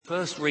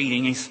First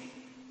reading is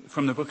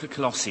from the book of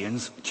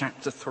Colossians,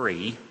 chapter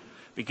 3,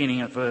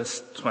 beginning at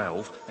verse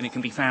 12, and it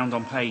can be found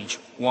on page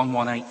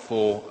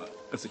 1184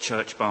 of the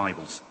Church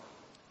Bibles.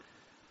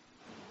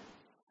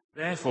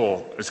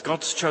 Therefore, as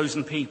God's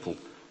chosen people,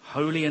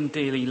 holy and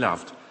dearly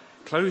loved,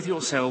 clothe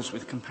yourselves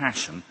with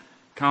compassion,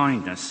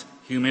 kindness,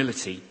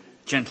 humility,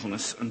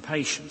 gentleness and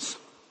patience.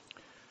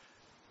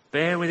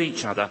 Bear with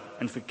each other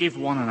and forgive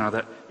one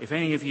another if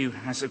any of you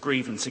has a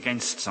grievance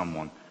against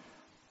someone.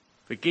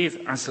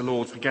 Forgive as the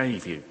Lord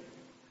forgave you.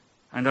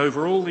 And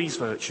over all these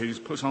virtues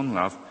put on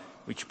love,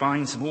 which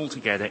binds them all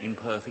together in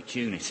perfect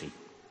unity.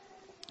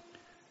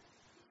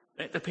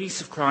 Let the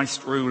peace of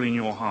Christ rule in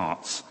your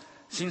hearts,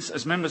 since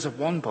as members of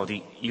one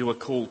body you are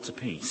called to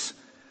peace.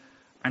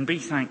 And be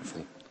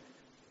thankful.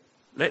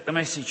 Let the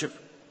message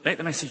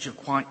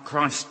of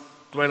Christ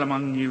dwell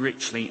among you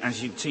richly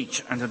as you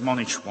teach and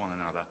admonish one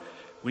another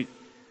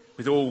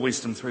with all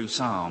wisdom through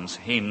psalms,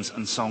 hymns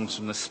and songs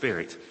from the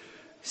Spirit,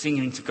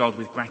 singing to God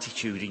with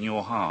gratitude in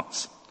your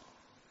hearts.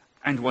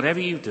 And whatever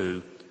you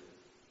do,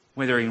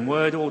 whether in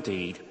word or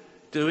deed,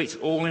 do it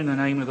all in the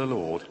name of the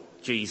Lord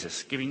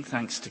Jesus, giving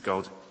thanks to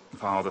God the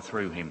Father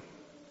through him.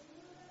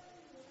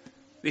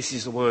 This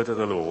is the word of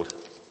the Lord.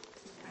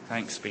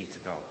 Thanks be to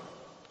God.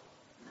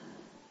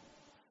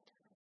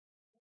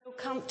 If you're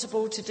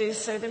comfortable to do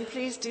so, then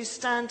please do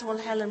stand while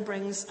Helen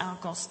brings our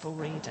gospel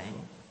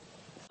reading.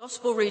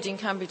 Gospel reading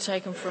can be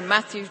taken from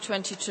Matthew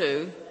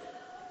 22,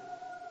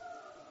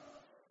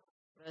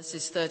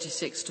 verses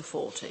 36 to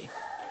 40.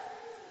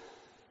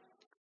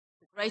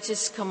 The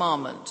greatest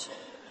commandment.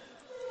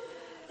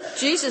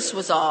 Jesus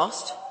was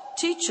asked,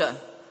 "Teacher,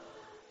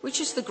 which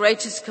is the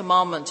greatest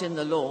commandment in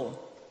the law?"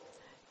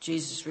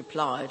 Jesus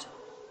replied,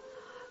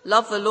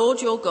 "Love the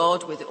Lord your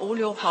God with all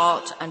your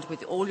heart and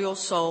with all your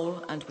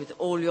soul and with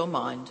all your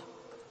mind.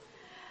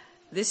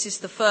 This is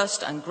the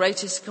first and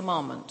greatest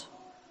commandment.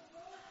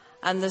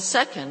 And the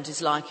second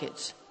is like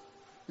it.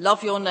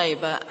 Love your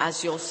neighbour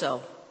as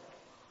yourself.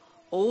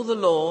 All the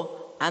law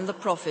and the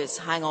prophets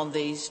hang on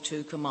these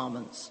two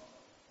commandments."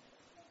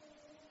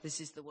 This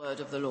is the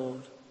word of the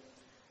Lord.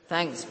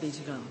 Thanks be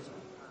to God.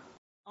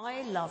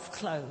 I love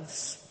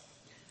clothes.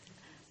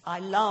 I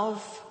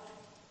love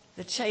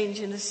the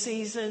change in the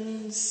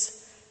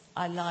seasons.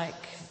 I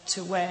like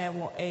to wear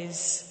what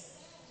is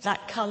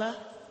that colour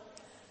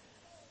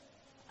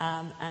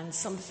and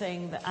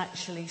something that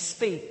actually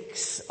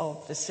speaks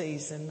of the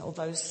season,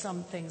 although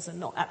some things are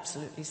not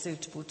absolutely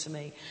suitable to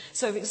me.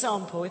 So, for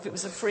example, if it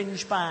was a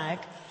fringe bag,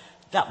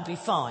 that would be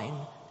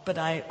fine, but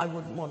I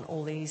wouldn't want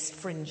all these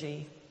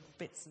fringy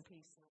bits and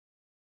pieces.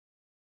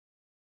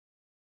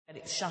 Get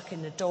it stuck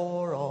in the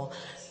door or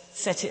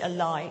set it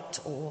alight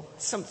or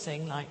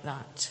something like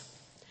that.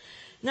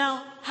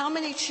 Now, how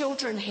many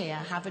children here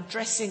have a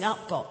dressing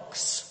up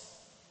box?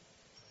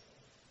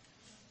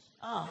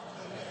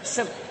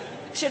 So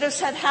should have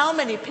said how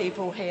many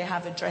people here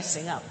have a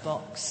dressing up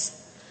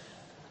box?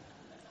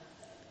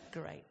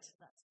 Great.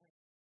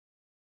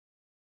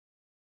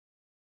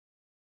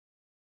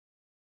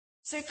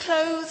 So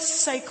clothes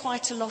say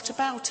quite a lot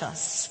about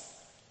us.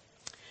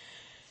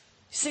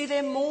 See,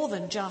 they're more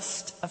than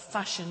just a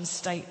fashion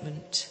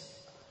statement,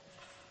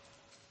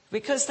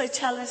 because they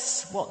tell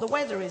us what the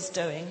weather is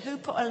doing. Who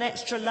put an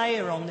extra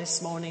layer on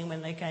this morning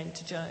when they came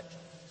to church?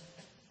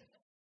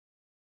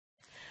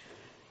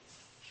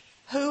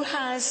 Who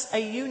has a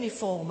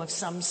uniform of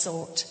some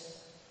sort?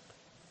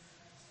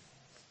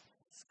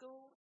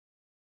 School?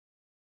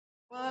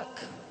 Work?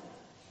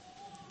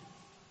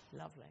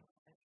 Lovely.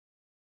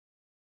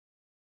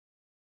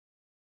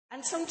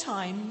 And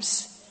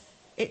sometimes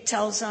it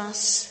tells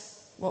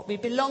us what we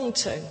belong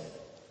to.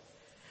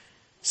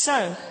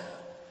 So,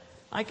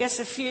 I guess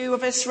a few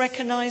of us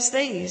recognise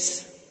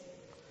these.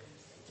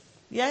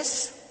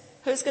 Yes?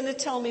 Who's going to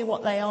tell me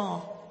what they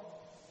are?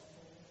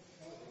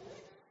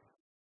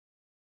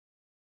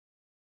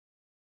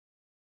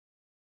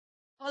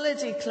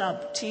 Holiday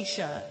Club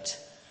T-shirt.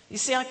 You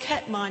see, I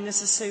kept mine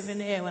as a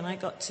souvenir when I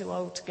got too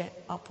old to get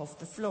up off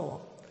the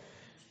floor.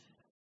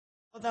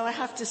 Although I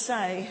have to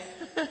say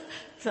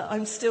that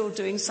I'm still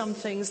doing some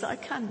things that I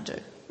can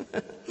do.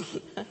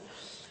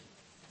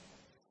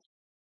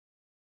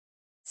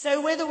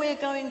 So whether we're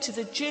going to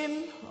the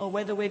gym or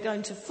whether we're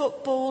going to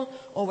football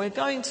or we're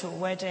going to a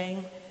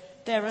wedding,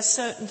 there are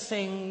certain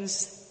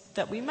things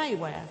that we may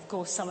wear. Of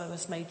course, some of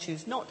us may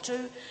choose not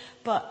to,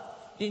 but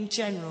in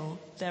general,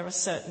 there are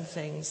certain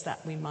things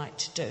that we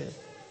might do.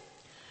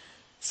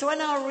 So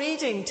in our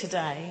reading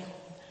today,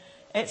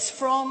 it's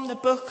from the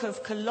book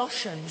of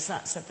Colossians.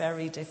 That's a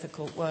very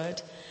difficult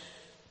word,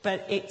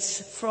 but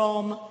it's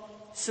from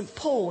St.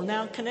 Paul.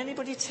 Now, can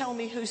anybody tell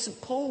me who St.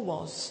 Paul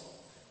was?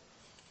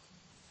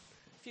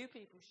 A few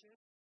people should.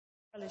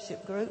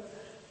 Fellowship group.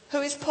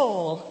 Who is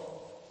Paul?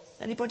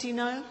 Anybody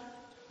know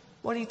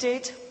what he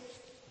did?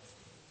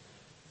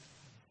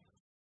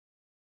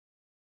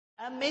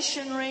 A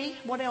missionary.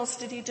 What else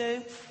did he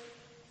do?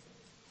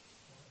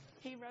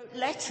 He wrote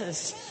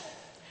letters.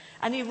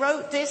 And he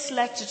wrote this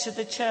letter to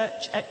the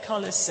church at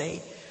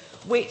Colossae,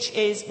 which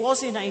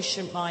was in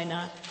Asia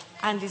Minor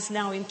and is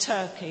now in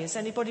Turkey. Has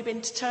anybody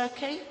been to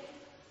Turkey?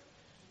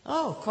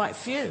 Oh, quite a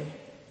few.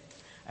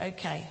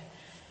 Okay.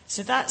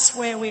 So that's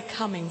where we're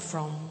coming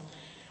from.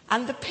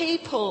 And the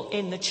people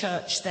in the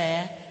church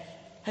there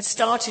had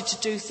started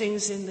to do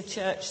things in the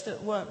church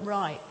that weren't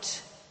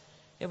right.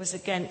 It was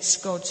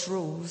against God's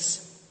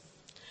rules.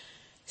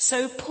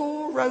 So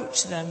Paul wrote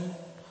to them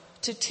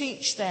to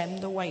teach them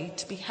the way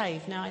to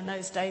behave. Now, in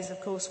those days,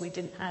 of course, we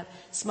didn't have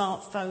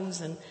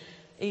smartphones and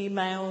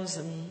emails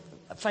and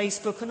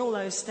Facebook and all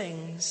those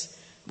things,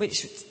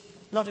 which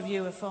a lot of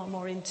you are far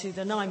more into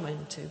than I'm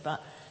into,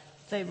 but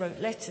they wrote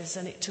letters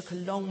and it took a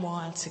long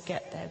while to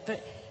get there.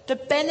 But the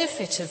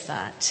benefit of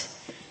that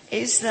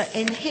is that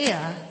in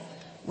here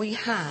we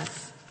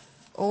have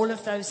all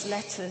of those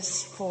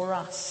letters for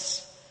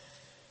us.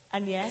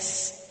 And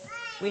yes,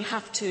 we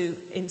have to,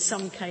 in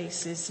some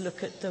cases,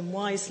 look at them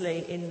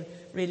wisely in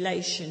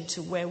relation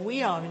to where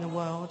we are in the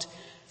world,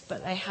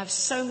 but they have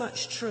so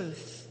much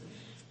truth,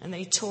 and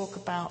they talk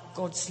about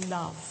God's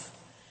love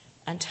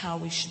and how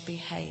we should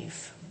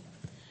behave.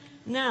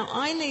 Now,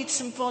 I need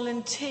some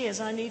volunteers.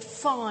 I need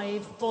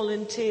 5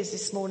 volunteers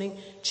this morning,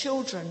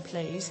 children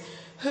please,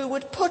 who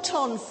would put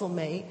on for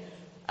me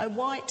a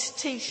white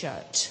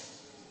T-shirt.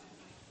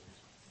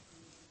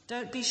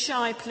 Don't be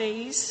shy,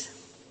 please.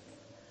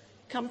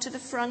 Come to the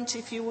front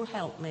if you will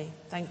help me.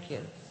 Thank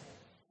you.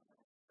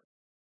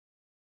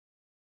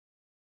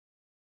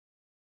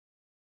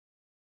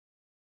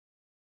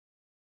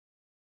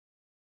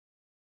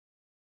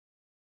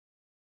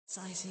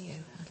 Size are you?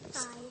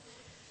 5.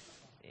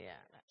 Yeah.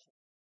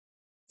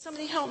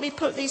 Somebody help me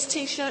put these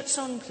T-shirts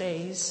on,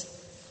 please.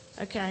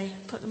 Okay,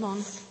 put them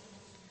on.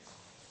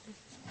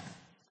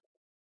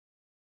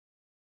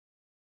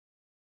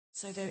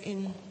 So they're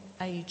in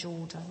age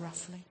order,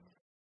 roughly.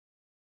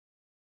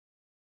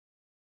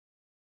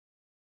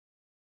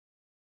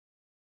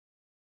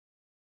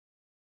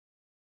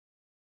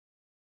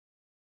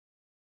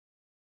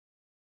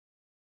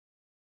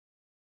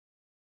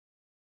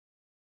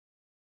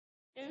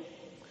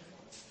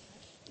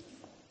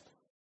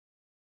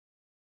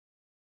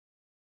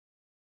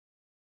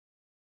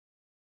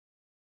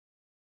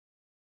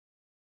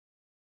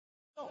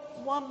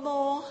 One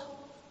more.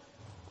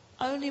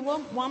 Only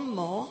one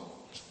more.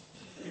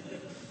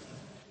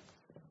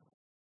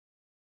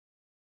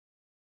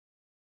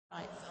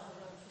 Right.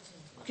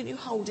 Can you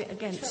hold it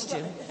against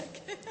you?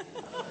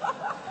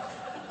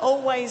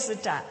 Always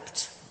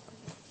adapt.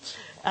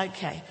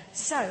 Okay,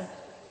 so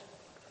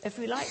if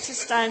we like to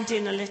stand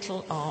in a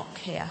little arc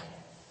here.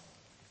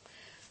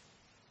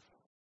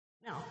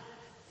 Now,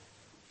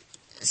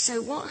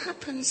 so what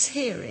happens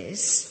here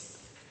is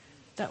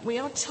that we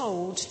are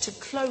told to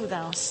clothe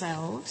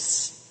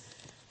ourselves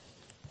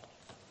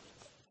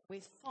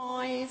with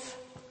 5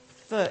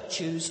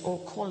 virtues or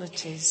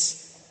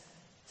qualities.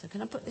 So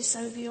can I put this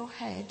over your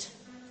head?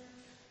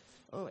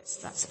 Oh,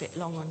 that's a bit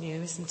long on you,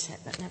 isn't it?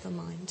 But never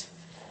mind.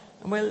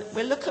 And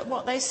we'll look at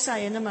what they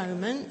say in a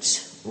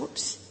moment.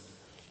 Whoops.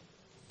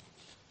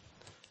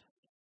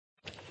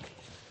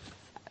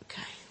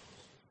 Okay.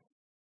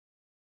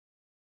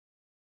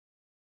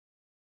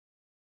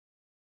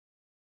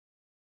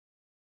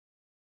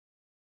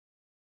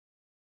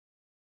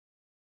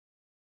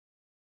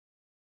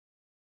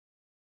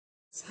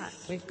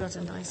 We've got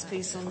a nice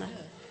piece on there.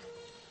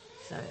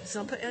 So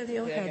I'll put it over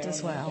your head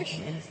as well.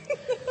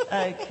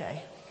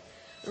 Okay.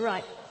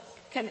 Right.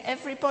 Can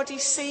everybody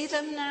see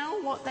them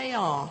now, what they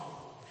are?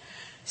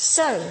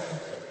 So,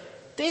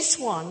 this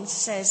one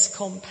says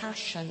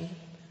compassion.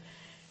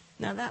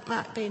 Now, that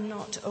might be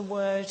not a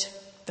word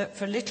that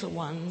for little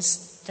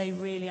ones, they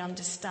really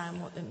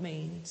understand what it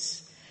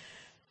means.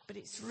 But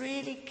it's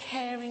really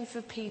caring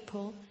for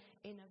people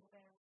in a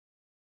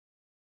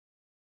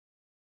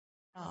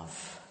very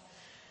love.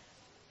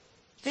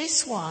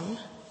 This one,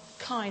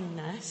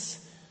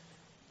 kindness,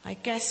 I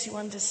guess you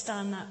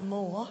understand that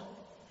more.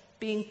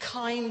 Being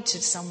kind to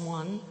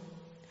someone.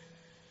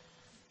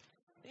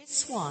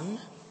 This one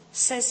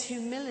says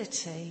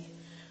humility.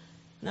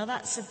 Now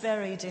that's a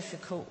very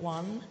difficult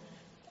one,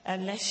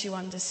 unless you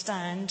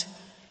understand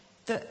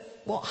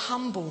that what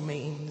humble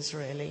means,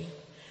 really.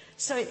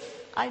 So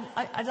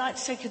I'd like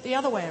to take it the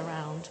other way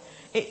around.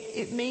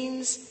 It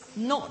means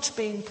not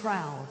being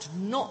proud,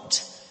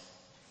 not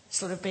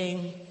sort of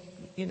being,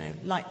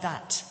 like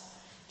that.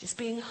 Just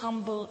being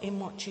humble in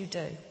what you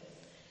do.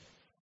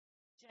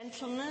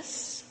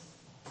 Gentleness,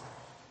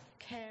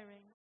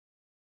 caring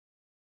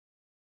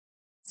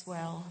as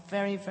well.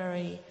 Very,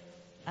 very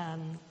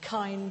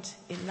kind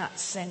in that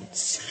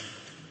sense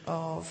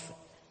of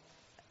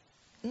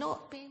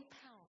not being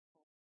powerful.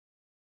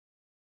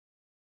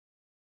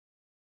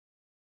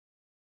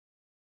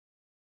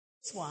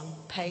 This one,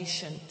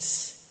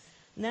 patience.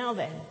 Now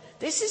then,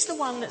 this is the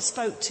one that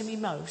spoke to me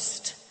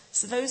most.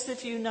 So those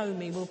of you who know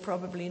me will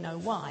probably know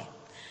why.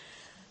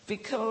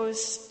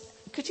 Because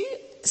could you,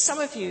 some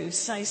of you,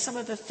 say some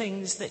of the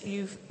things that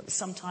you're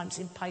sometimes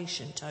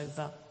impatient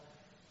over?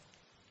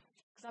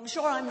 Because I'm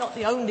sure I'm not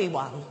the only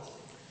one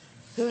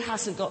who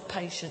hasn't got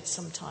patience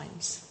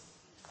sometimes.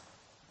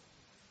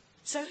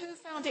 So who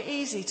found it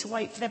easy to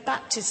wait for their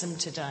baptism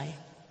today?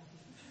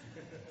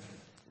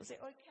 Was it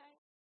okay?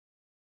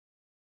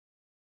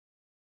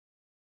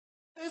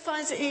 Who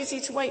finds it easy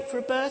to wait for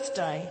a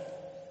birthday?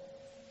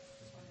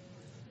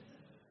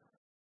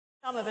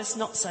 Some of us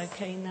not so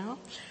keen now.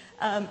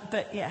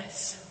 But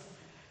yes.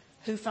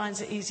 Who finds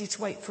it easy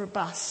to wait for a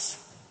bus?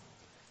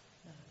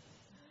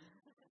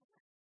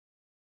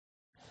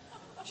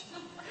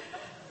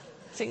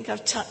 I think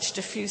I've touched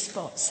a few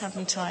spots,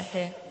 haven't I,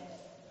 here?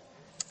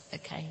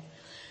 Okay.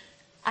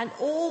 And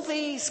all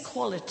these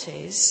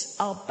qualities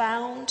are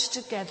bound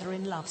together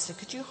in love. So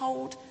could you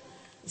hold,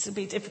 this will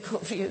be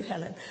difficult for you,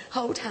 Helen,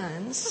 hold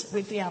hands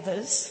with the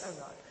others.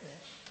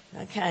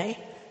 Okay.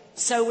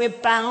 So we're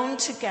bound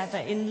together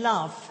in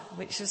love,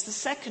 which is the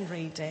second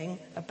reading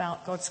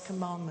about God's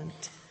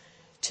commandment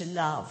to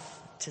love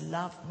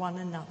one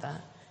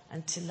another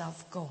and to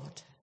love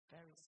God.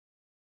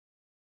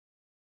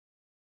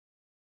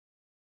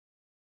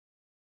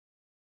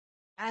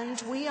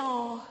 And we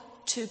are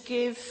to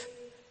give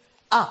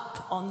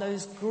up on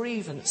those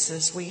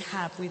grievances we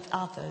have with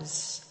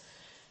others.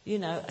 You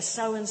know,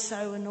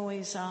 so-and-so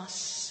annoys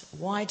us.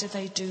 Why do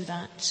they do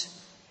that?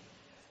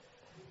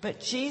 But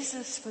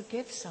Jesus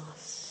forgives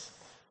us.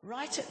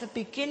 Right at the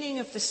beginning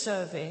of the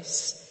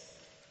service,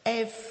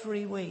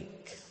 every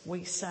week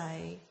we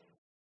say,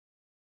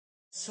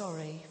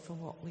 sorry for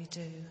what we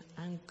do.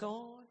 And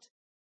God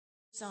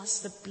gives us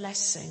the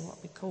blessing,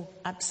 what we call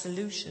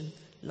absolution,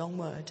 long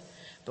word.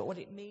 But what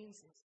it means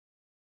is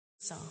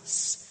it's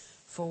us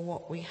for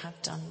what we have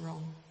done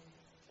wrong.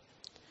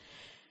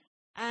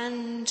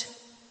 And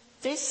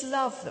this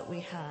love that we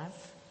have,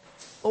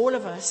 all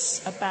of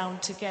us are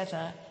bound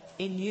together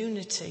in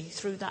unity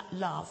through that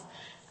love.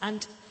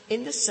 And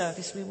in the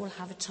service we will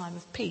have a time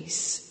of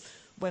peace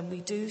when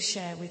we do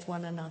share with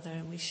one another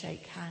and we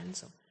shake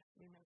hands.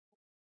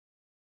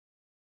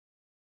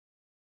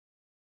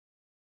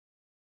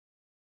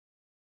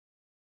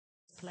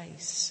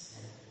 Place,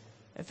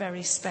 a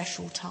very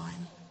special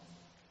time.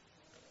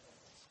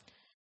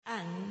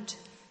 And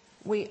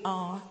we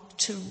are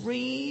to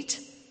read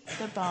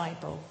the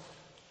Bible.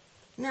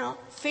 Now,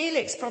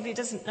 Felix probably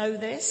doesn't know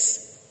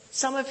this.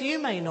 Some of you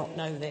may not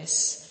know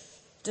this.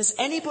 Does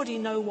anybody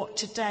know what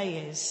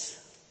today is?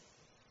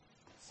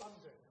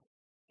 Sunday.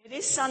 It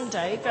is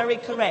Sunday, very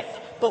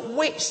correct. But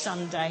which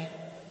Sunday?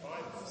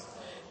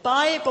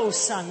 Bible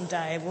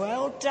Sunday.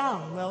 Well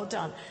done, well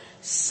done.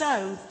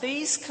 So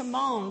these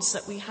commands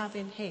that we have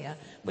in here,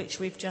 which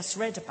we've just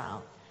read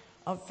about,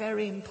 are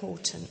very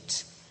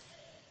important.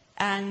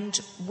 And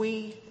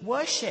we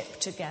worship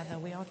together.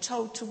 We are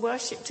told to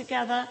worship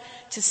together,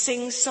 to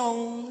sing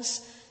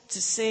songs,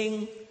 to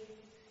sing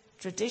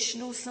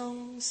traditional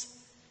songs,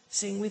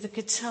 sing with a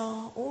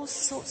guitar, all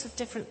sorts of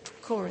different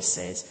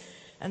choruses.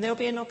 And there'll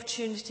be an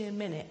opportunity in a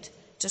minute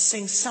to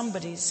sing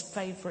somebody's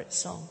favourite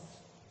song.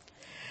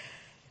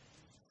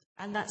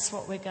 And that's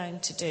what we're going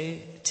to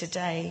do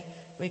today.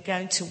 We're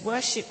going to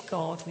worship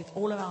God with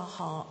all of our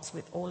hearts,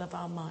 with all of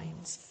our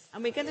minds.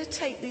 And we're going to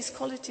take these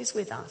qualities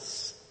with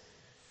us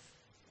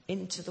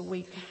into the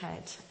week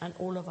ahead. And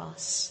all of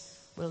us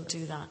will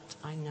do that,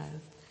 I know.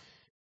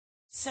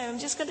 So I'm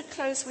just going to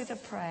close with a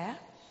prayer.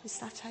 Is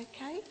that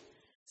okay?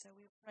 So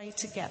we pray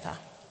together.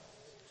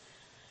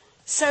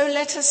 So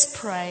let us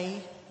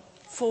pray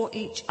for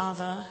each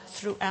other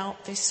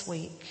throughout this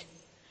week.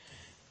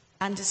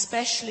 And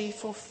especially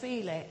for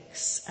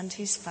Felix and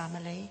his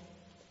family.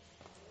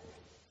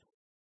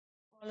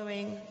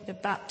 Following the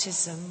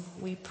baptism,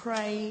 we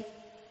pray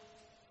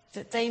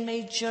that they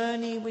may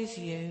journey with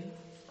you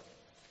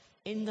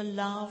in the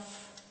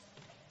love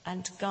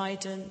and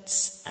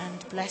guidance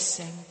and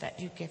blessing that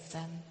you give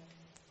them.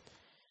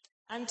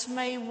 And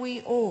may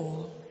we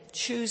all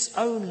choose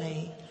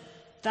only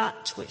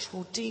that which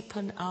will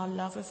deepen our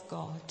love of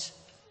God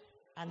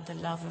and the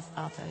love of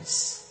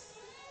others.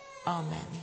 Amen.